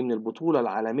النهائي من البطولة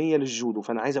العالمية للجودو.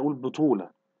 فأنا عايز أقول بطولة،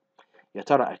 يا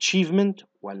ترى achievement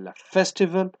ولا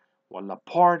festival ولا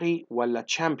party ولا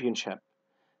championship؟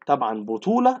 طبعا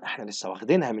بطولة احنا لسه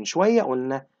واخدينها من شوية،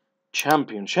 قلنا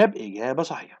championship، إجابة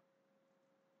صحيحة.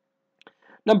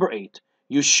 Number 8.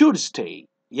 You should stay،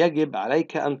 يجب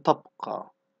عليك أن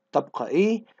تبقى. تبقى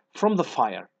إيه؟ from the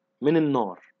fire، من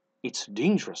النار. It's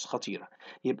dangerous، خطيرة،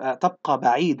 يبقى تبقى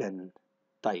بعيدا.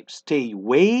 طيب stay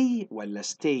away ولا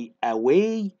stay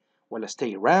away ولا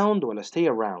stay round ولا stay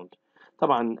around؟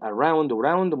 طبعا around و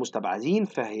round مستبعدين،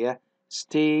 فهي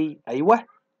stay، أيوة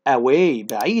away،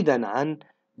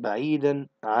 بعيدا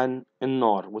عن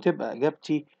النار، وتبقى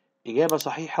إجابتي إجابة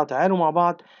صحيحة. تعالوا مع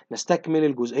بعض نستكمل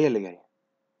الجزئية اللي جاية.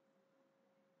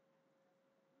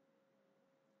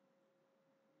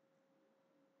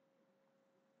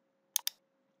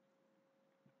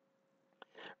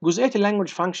 جزئية اللانجوج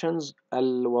فانكشنز،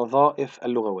 الوظائف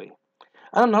اللغوية.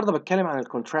 أنا النهاردة بتكلم عن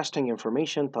الكونتراستنج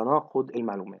انفورميشن، تناقض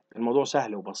المعلومات. الموضوع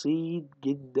سهل وبسيط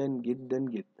جدا جدا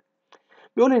جدا.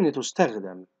 بيقول إن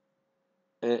تستخدم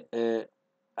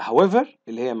however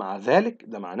اللي هي مع ذلك،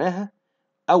 ده معناها،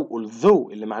 أو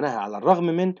although اللي معناها على الرغم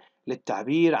من،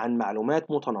 للتعبير عن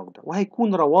معلومات متناقضة.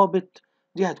 وهيكون روابط،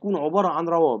 دي هتكون عبارة عن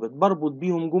روابط بربط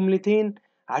بيهم جملتين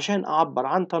عشان أعبر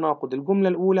عن تناقض الجملة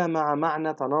الأولى مع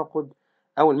معنى تناقض،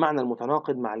 أو المعنى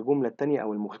المتناقض مع الجملة التانية،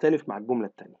 أو المختلف مع الجملة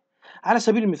التانية. على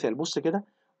سبيل المثال بص كده،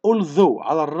 although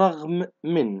على الرغم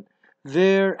من،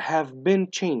 there have been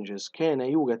changes كان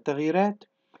يوجد تغييرات،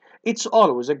 it's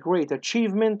always a great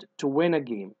achievement to win a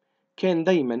game كان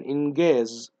دايما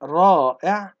إنجاز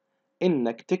رائع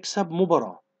إنك تكسب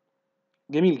مباراة.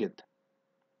 جميل جدا،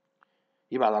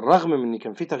 يبقى على الرغم من إن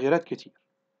كان في تغييرات كتير.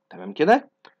 تمام كده؟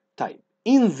 طيب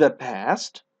in the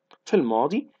past، في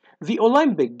الماضي، the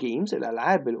Olympic Games،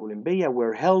 الألعاب الأولمبية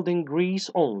were held in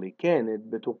Greece only،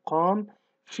 كانت بتقام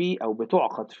في أو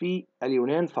بتعقد في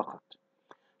اليونان فقط.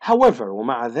 However،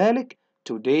 ومع ذلك،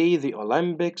 today the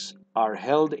Olympics are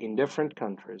held in different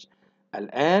countries.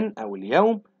 الآن أو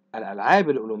اليوم الألعاب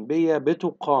الأولمبية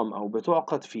بتقام أو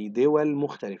بتعقد في دول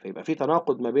مختلفة. يبقى في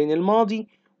تناقض ما بين الماضي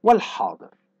والحاضر،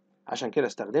 عشان كده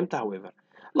استخدمت however.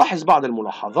 لاحظ بعض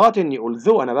الملاحظات، إني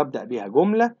although أنا ببدأ بيها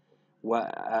جملة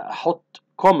وأحط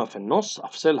كوما في النص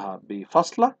أفصلها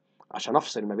بفاصلة عشان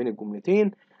أفصل ما بين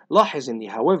الجملتين. لاحظ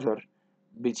إني however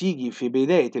بتيجي في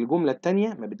بداية الجملة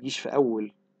التانية، ما بتجيش في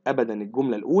أول أبدا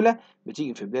الجملة الأولى،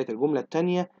 بتيجي في بداية الجملة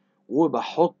التانية،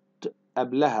 وبحط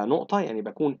قبلها نقطة، يعني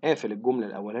بكون قافل الجملة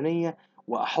الأولانية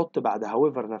وأحط بعد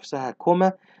however نفسها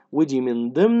كوما. ودي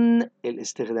من ضمن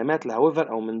الاستخدامات لhowever،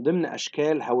 أو من ضمن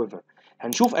أشكال however.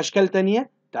 هنشوف أشكال تانية،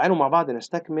 تعالوا مع بعض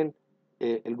نستكمل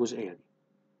الجزئية دي.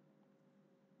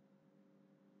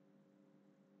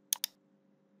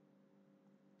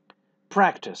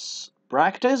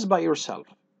 practice by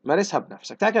yourself، مارسها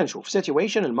بنفسك. تعال كده نشوف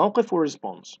situation، الموقف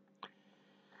والresponse.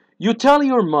 You tell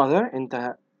your mother،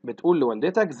 أنت بتقول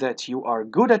لوالدتك that you are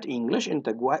good at English، أنت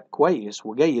كويس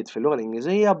وجيد في اللغة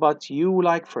الإنجليزية، but you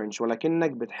like French،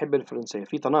 ولكنك بتحب الفرنسية.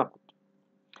 في تناقض.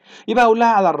 يبقى أقول لها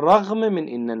على الرغم من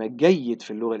إن أنا جيد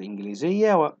في اللغة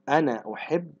الإنجليزية وأنا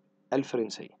أحب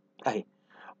الفرنسية. أهي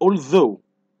although،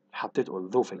 حطيت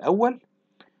although في الأول.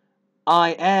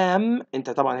 I am، أنت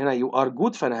طبعا هنا you are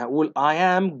good، فأنا هقول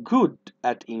I am good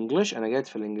at English، أنا جيد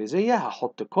في الإنجليزية،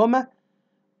 هحط كوما.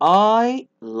 I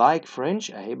like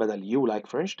French، أهي بدل you like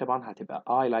French طبعا هتبقى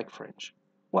I like French،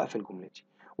 وأقفل جملتي.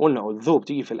 قلنا although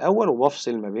بتيجي في الأول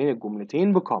وبفصل ما بين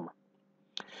الجملتين بكوما.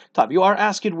 طيب you are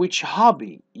asked which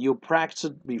hobby you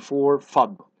practiced before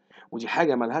football، ودي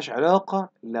حاجة ملهاش علاقة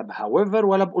لا however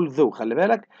ولا although، خلي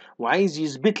بالك. وعايز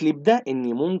يثبت لي بده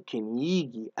إن ممكن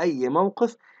يجي أي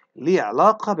موقف ليه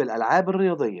علاقة بالألعاب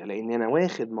الرياضية، لأن أنا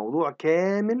واخد موضوع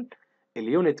كامل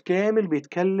اليونت كامل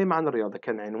بيتكلم عن الرياضة،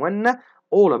 كان عنواننا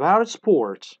all about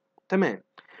sports. تمام.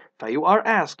 you are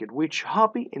asked which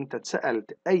hobby، انت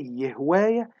اتسألت اي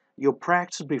هواية you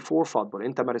practice before football،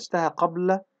 انت مارستها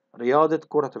قبل رياضة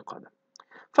كرة القدم.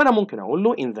 فانا ممكن اقول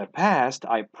له in the past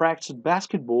I practiced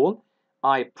basketball.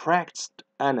 I practiced،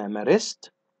 انا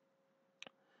مارست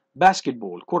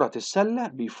basketball كرة السلة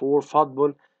before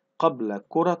football، قبل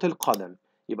كرة القدم.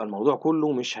 يبقى الموضوع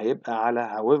كله مش هيبقى على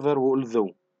however و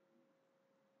although.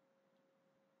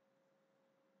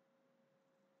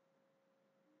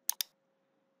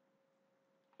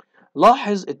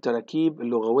 لاحظ التراكيب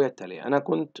اللغوية التالية. أنا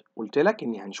كنت قلت لك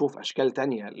إني هنشوف أشكال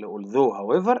تانية ل although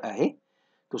however أهي.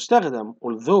 تستخدم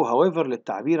although however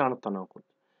للتعبير عن التناقض.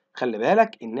 خلي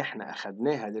بالك إن إحنا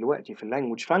أخدناها دلوقتي في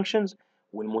language functions،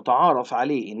 والمتعارف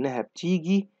عليه إنها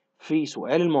بتيجي في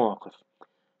سؤال المواقف.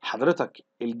 حضرتك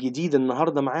الجديد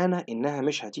النهاردة معانا إنها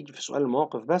مش هتيجي في سؤال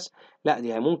المواقف بس، لأ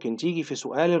دي ممكن تيجي في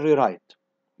سؤال الريرايت.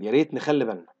 يا ريت نخلي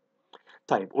بالنا.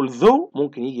 طيب although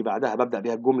ممكن يجي بعدها، ببدأ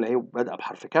بيها الجملة اهي وبدأ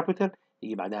بحرف كابيتال،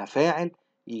 يجي بعدها فاعل،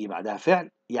 يجي بعدها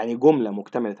فعل، يعني جملة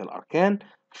مكتملة الأركان،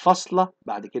 فاصلة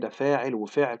بعد كده فاعل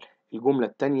وفعل، الجملة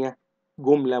التانية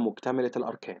جملة مكتملة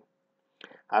الأركان.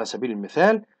 على سبيل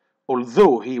المثال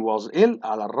although he was ill،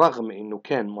 على الرغم إنه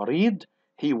كان مريض،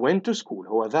 he went to school،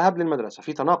 هو ذهب للمدرسة.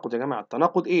 في تناقض يا جماعة،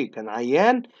 التناقض إيه؟ كان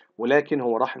عيان ولكن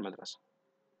هو راح المدرسة.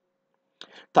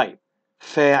 طيب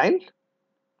فاعل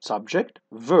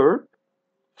subject verb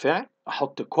فعل،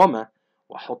 احط كوما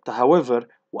واحط however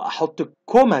واحط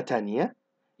كوما تانية،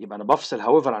 يبقى انا بفصل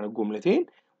however عن الجملتين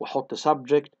واحط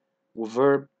subject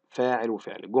وverb فاعل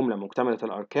وفعل، جملة مكتملة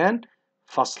الاركان،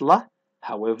 فاصلة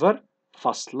however،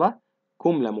 فاصلة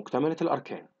جملة مكتملة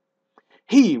الاركان.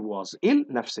 he was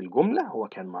ill، نفس الجملة، هو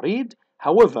كان مريض،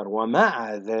 however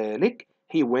ومع ذلك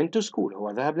he went to school، هو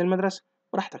ذهب للمدرسة.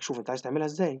 براحتك شوف انت عايز تعملها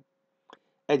ازاي.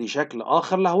 ادي شكل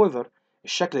اخر لهاويفر.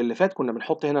 الشكل اللي فات كنا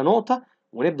بنحط هنا نقطة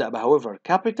ونبدأ بهاويفر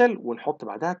كابيتال ونحط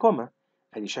بعدها كوما.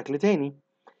 ادي شكل تاني.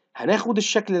 هناخد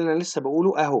الشكل اللي انا لسه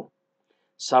بقوله اهو،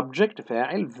 subject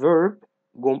فاعل verb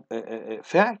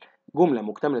فعل، جملة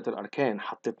مكتملة الاركان،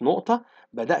 حطيت نقطة،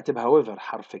 بدأت بهاويفر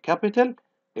حرف كابيتال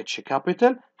اتش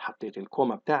كابيتال، حطيت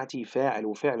الكوما بتاعتي، فاعل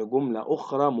وفعل، جملة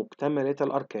اخرى مكتملة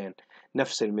الاركان.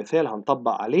 نفس المثال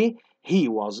هنطبق عليه he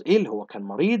was ill، هو كان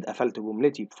مريض، قفلت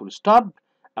جملتي بفول ستوب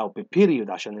او ببيريود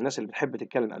عشان الناس اللي بتحب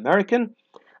تتكلم امريكان،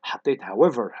 حطيت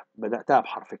however بدأتها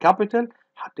بحرف كابيتال،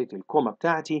 حطيت الكوما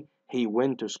بتاعتي he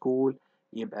went to school،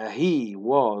 يبقى he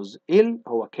was ill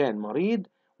هو كان مريض،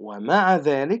 ومع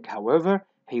ذلك however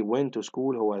he went to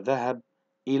school هو ذهب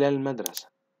إلى المدرسة.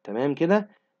 تمام كده؟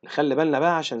 نخلي بالنا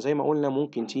بقى عشان زي ما قلنا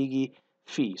ممكن تيجي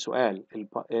في سؤال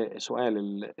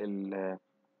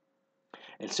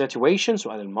السيتويشن،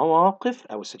 سؤال المواقف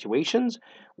أو السيتويشنز،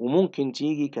 وممكن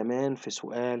تيجي كمان في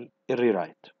سؤال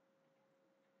الريرايت.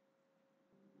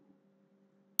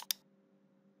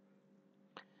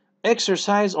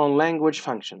 exercise on language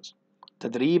functions،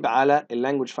 تدريب على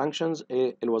language functions،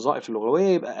 الوظائف اللغوية،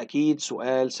 يبقى أكيد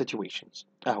سؤال situations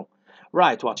أهو.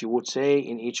 write what you would say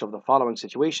in each of the following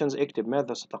situations، اكتب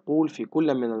ماذا ستقول في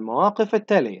كل من المواقف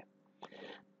التالية.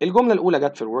 الجملة الأولى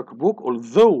جت في الورك بوك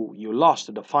although you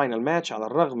lost the final match، على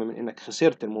الرغم من إنك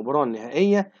خسرت المباراة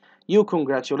النهائية you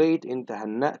congratulate، أنت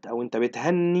هنأت أو أنت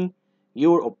بتهني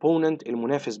your opponent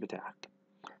المنافس بتاعك.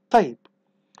 طيب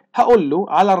هقول له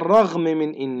على الرغم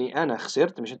من اني انا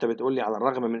خسرت، مش انت بتقول لي على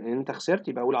الرغم من ان انت خسرت،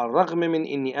 يبقى اقول على الرغم من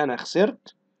اني انا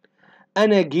خسرت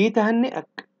انا جيت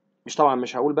اهنئك. مش طبعا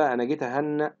مش هقول بقى انا جيت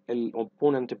اهنئ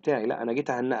الاوبوننت بتاعي، لا انا جيت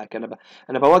اهنئك،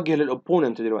 انا بوجه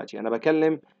للاوبوننت دلوقتي، انا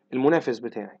بكلم المنافس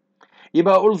بتاعي.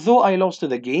 يبقى although I lost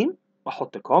the game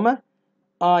واحط كوما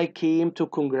I came to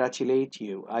congratulate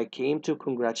you، I came to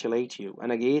congratulate you،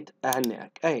 انا جيت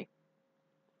اهنئك اهي،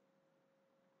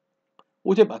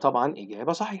 وتبقى طبعا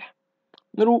اجابة صحيحة.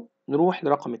 نروح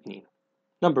لرقم 2.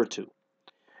 Number 2.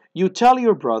 You tell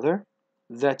your brother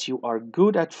that you are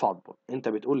good at football. انت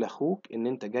بتقول لاخوك ان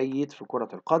انت جيد في كرة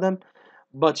القدم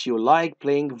but you like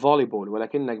playing volleyball،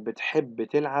 ولكنك بتحب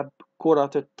تلعب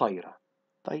كرة الطايرة.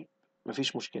 طيب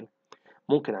مفيش مشكلة،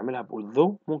 ممكن اعملها بقول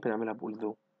though، ممكن اعملها بقول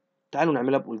though. تعالوا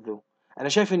نعملها بقول though. انا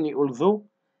شايف ان قول though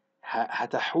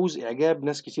هتحوز اعجاب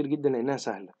ناس كتير جدا لانها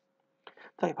سهلة.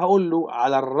 طيب هقول له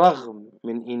على الرغم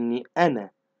من اني انا،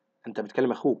 انت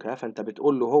بتكلم اخوك ها، فانت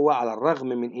بتقول له هو على الرغم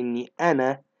من اني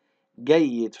انا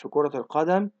جيد في كرة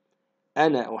القدم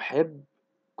انا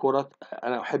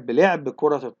احب لعب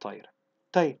كرة الطايرة.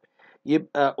 طيب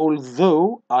يبقى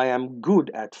although I am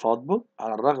good at football،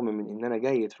 على الرغم من ان انا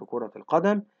جيد في كرة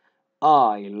القدم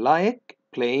I like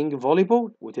playing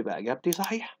volleyball، وتبقى اجابتي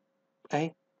صحيحة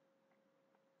اهي.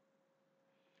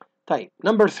 طيب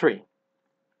number 3.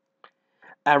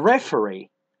 A referee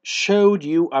showed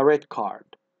you a red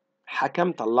card.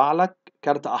 حكم طلع لك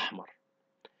كارت أحمر.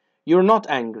 You're not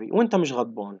angry. وأنت مش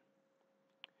غضبان.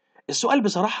 السؤال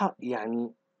بصراحة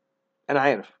يعني أنا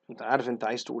عارف أنت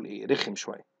عايز تقول إيه، رخم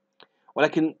شوية.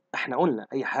 ولكن إحنا قلنا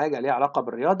أي حاجة ليها علاقة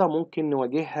بالرياضة ممكن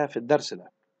نواجهها في الدرس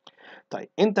ده. طيب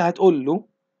أنت هتقول له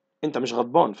أنت مش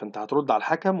غضبان، فأنت هترد على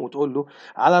الحكم وتقول له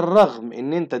على الرغم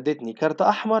إن أنت اديتني كارت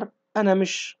أحمر أنا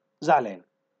مش زعلان.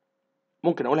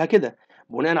 ممكن أقولها كده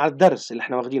بناء على الدرس اللي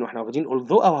إحنا واخدينه، إحنا واخدين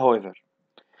although أو however.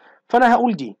 فأنا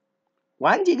هقول دي،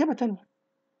 وعندي إجابة تانية.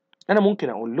 أنا ممكن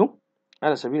أقول له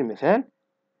على سبيل المثال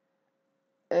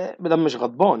بدل مش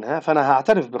غضبان فأنا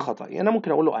هعترف بخطأي. أنا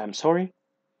ممكن أقول له I am sorry.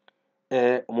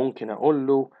 ممكن أقول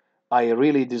له I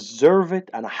really deserve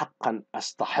it. أنا حقا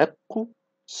أستحقه.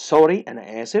 sorry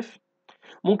أنا آسف.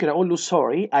 ممكن أقول له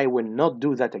sorry I will not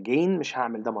do that again. مش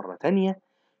هعمل ده مرة تانية.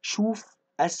 شوف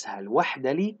أسهل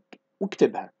واحدة ليك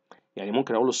واكتبها. يعني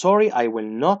ممكن أقول له sorry I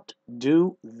will not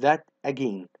do that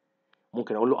again.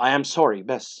 ممكن أقول له I am sorry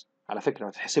بس. على فكرة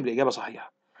هتحسب لي إجابة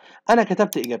صحيحة. أنا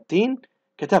كتبت إجابتين.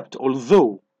 كتبت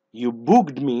although you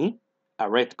booked me a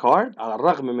red card. على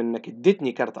الرغم من إنك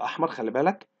اديتني كارت أحمر، خلي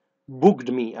بالك. booked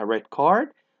me a red card.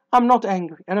 I'm not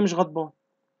angry. أنا مش غضبان.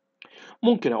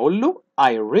 ممكن أقول له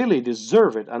I really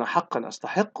deserve it. أنا حقا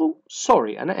أستحقه.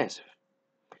 sorry أنا آسف.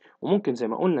 وممكن زي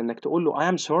ما قلنا إنك تقول له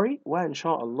I am sorry، وإن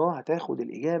شاء الله هتاخد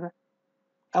الإجابة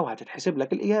أو هتتحسب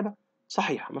لك الإجابة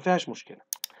صحيحة، ما فيهاش مشكلة.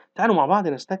 تعالوا مع بعض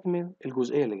نستكمل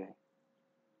الجزئية اللي جاية.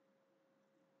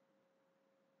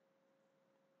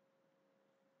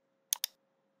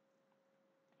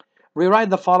 Rewrite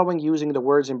the following using the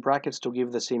words in brackets to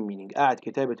give the same meaning. أعد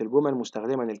كتابة الجمل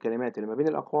مستخدما الكلمات اللي ما بين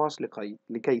الأقواس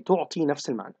لكي تعطي نفس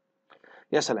المعنى.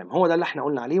 يا سلام، هو ده اللي احنا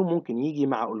قلنا عليه وممكن يجي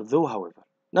مع although however.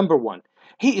 Number 1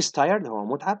 he is tired. هو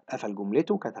متعب. قفل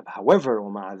جملته كتب however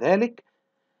ومع ذلك.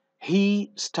 he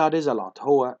studies a lot.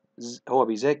 هو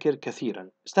بيذاكر كثيرا.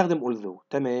 استخدم although.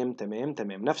 تمام تمام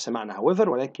تمام، نفس معنى however،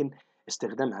 ولكن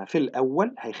استخدامها في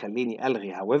الأول هيخليني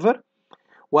ألغي however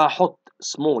وهحط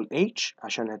small h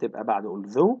عشان هتبقى بعد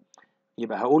although.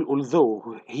 يبقى هقول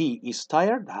although he is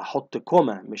tired. هحط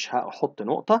كوما مش هحط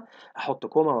نقطة، هحط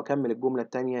كوما واكمل الجملة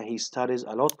التانية he studies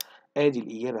a lot. ادي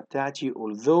الإجابة بتاعتي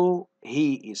although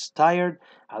he is tired.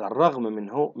 على الرغم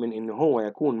من إن هو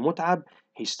يكون متعب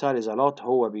he studies a lot.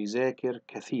 هو بيذاكر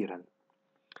كثيرا.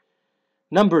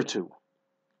 Number 2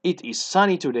 it is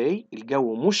sunny today.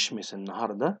 الجو مشمس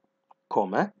النهاردة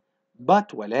كوما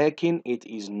but ولكن it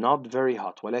is not very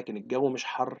hot. ولكن الجو مش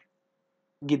حر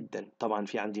جدا. طبعا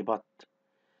في عندي but.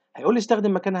 هيقول لي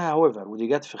استخدم مكانها however، ودي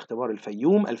جت في اختبار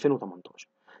الفيوم 2018.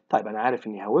 طيب أنا عارف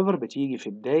إن however بتيجي في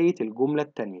بداية الجملة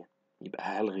التانية، يبقى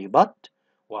هلغي but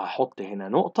وهحط هنا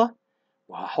نقطة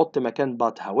وهحط مكان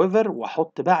but however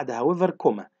وهحط بعد however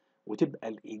كوما وتبقى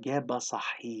الإجابة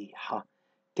صحيحة.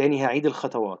 تاني هعيد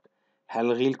الخطوات.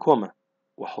 هلغي الكوما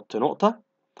وأحط نقطة،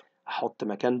 أحط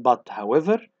مكان but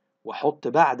however وأحط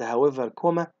بعد however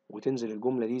كوما وتنزل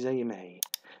الجملة دي زي ما هي.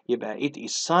 يبقى it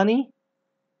is sunny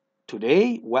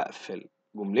today وأقفل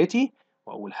جملتي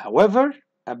وأقول however.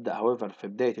 أبدأ however في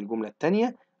بداية الجملة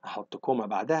التانية، أحط كوما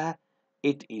بعدها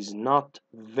it is not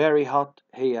very hot.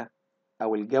 هي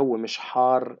أو الجو مش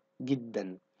حار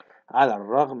جدا. على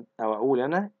الرغم أو أقول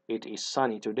أنا it is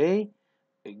sunny today.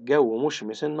 الجو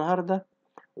مشمس النهاردة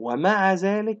ومع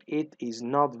ذلك it is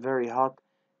not very hot.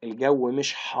 الجو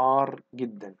مش حار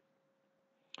جدا.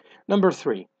 Number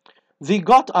 3 they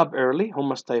got up early.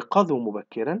 هم استيقظوا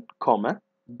مبكرا كوما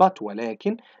but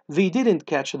ولكن they didn't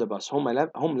catch the bus.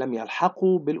 هم لم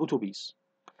يلحقوا بالأتوبيس.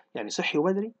 يعني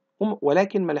صحيوا بدري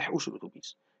ولكن ما لحقوش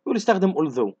الأتوبيس. يقول استخدم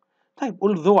although. طيب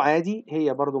although عادي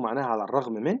هي برضو معناها على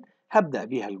الرغم من. هبدأ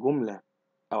بيها الجملة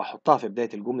أو أحطها في بداية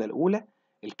الجملة الأولى.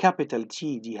 الكابيتال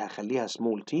تي دي هخليها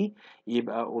small t.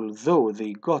 يبقى although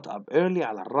they got up early.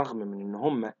 على الرغم من إن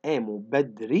هم قاموا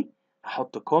بدري.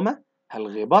 هحط كوما.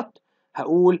 هلغي but.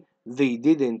 هقول they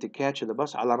didn't catch the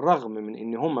bus. على الرغم من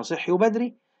إن هم صحيوا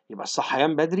بدري. يبقى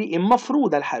الصحيان بدري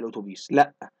المفروض ألحق الأتوبيس.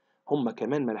 لأ، هم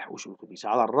كمان ما لحقوش الأتوبيس.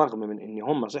 على الرغم من إن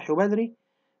هم صحيوا بدري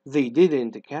they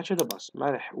didn't catch the bus.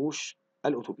 ما لحقوش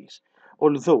الأتوبيس.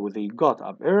 although they got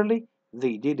up early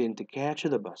they didn't catch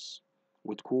the bus.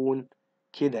 وتكون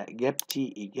كده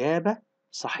إجابتي إجابة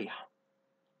صحيحة.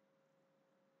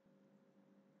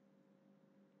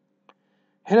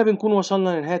 هنا بنكون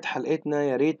وصلنا لنهاية حلقتنا.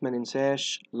 يا ريت ما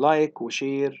ننساش لايك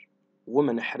وشير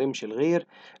وما نحرمش الغير.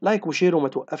 لايك وشير وما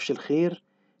توقفش الخير.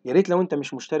 يا ريت لو انت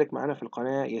مش مشترك معانا في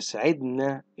القناة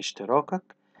يسعدنا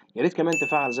اشتراكك. يا ريت كمان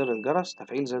تفعل زر الجرس.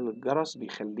 تفعيل زر الجرس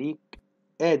بيخليك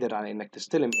قادر على انك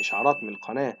تستلم اشعارات من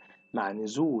القناة مع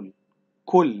نزول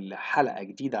كل حلقة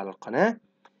جديدة على القناة.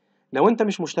 لو انت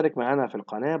مش مشترك معانا في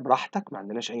القناة براحتك، ما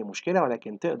عندناش اي مشكلة،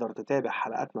 ولكن تقدر تتابع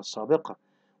حلقاتنا السابقة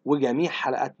وجميع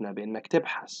حلقاتنا بانك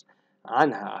تبحث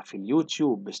عنها في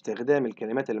اليوتيوب باستخدام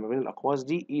الكلمات اللي ما بين الاقواس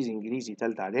دي، ايزي انجليزي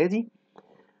تالته اعدادي.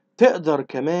 تقدر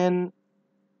كمان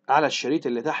على الشريط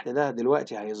اللي تحت ده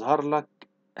دلوقتي هيظهر لك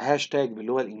هاشتاج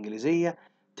باللغة الإنجليزية،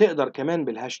 تقدر كمان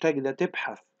بالهاشتاج ده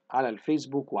تبحث على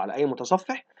الفيسبوك وعلى أي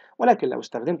متصفح، ولكن لو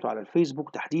استخدمته على الفيسبوك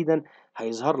تحديدا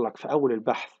هيظهر لك في أول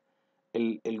البحث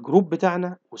الجروب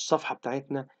بتاعنا والصفحة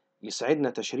بتاعتنا. يسعدنا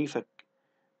تشريفك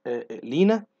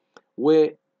لينا،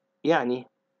 ويعني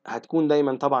هتكون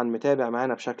دايما طبعا متابع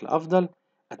معانا بشكل أفضل.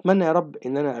 أتمنى يا رب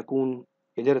إن أنا أكون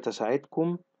قدرت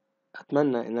أساعدكم،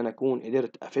 أتمنى إن أنا أكون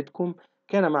قدرت أفيدكم.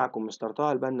 كان معكم مستر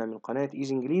طه البنا من قناة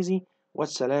إيزي إنجليزي،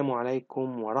 والسلام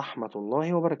عليكم ورحمة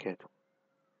الله وبركاته.